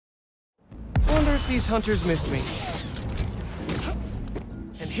if these hunters missed me.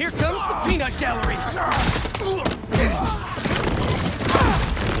 And here comes the peanut gallery!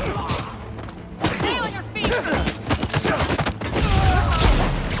 Stay on your feet!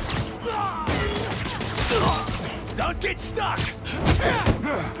 Don't get stuck!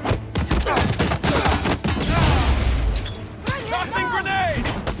 Tossing grenade!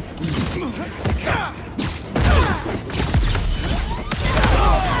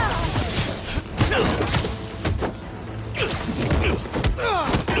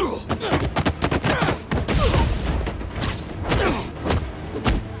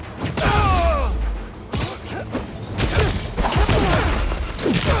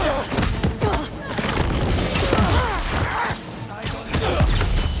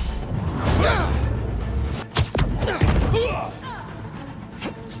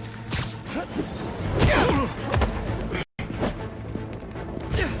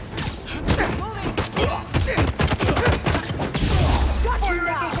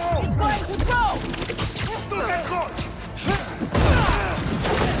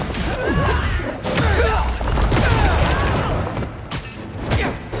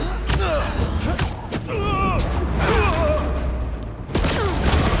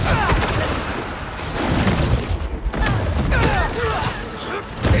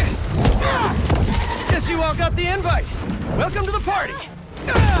 You all got the invite. Welcome to the party.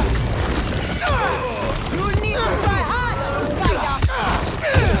 You need to try hard,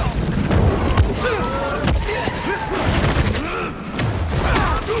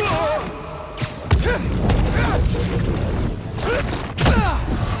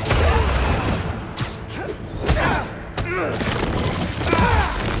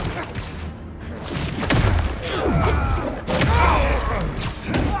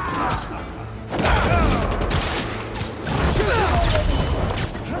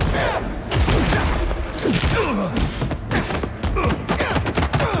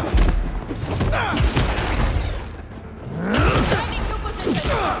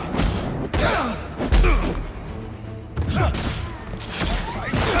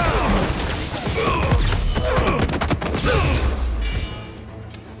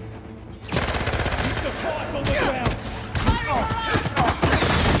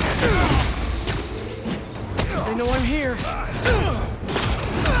 They know I'm here.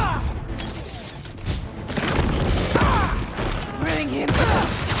 Bring him back.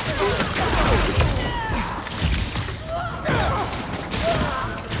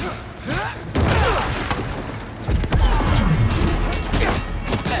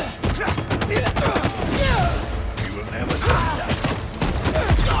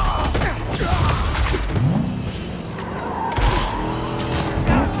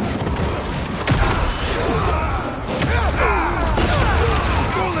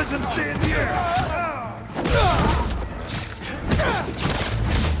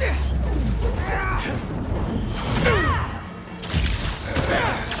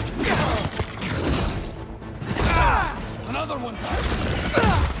 Another one!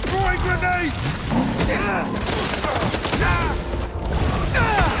 Throwing grenade!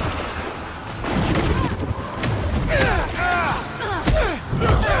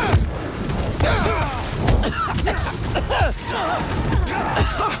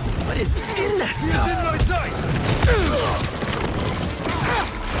 What is in that stuff? He's in my sight!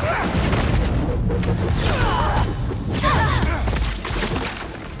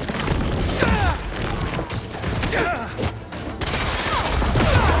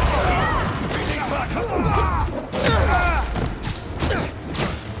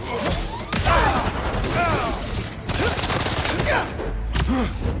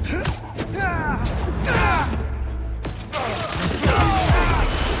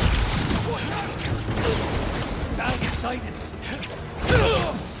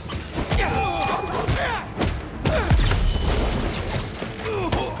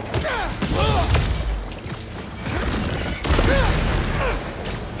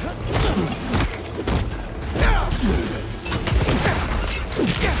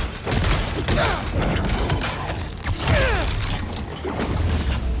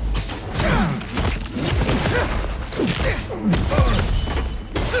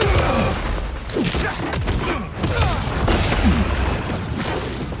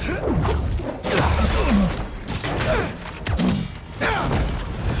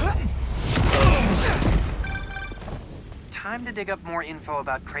 Time to dig up more info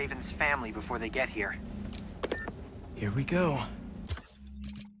about Craven's family before they get here. Here we go.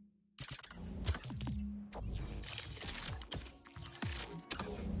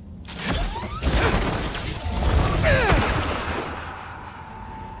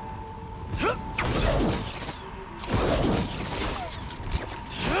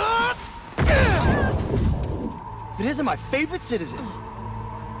 it isn't my favorite citizen.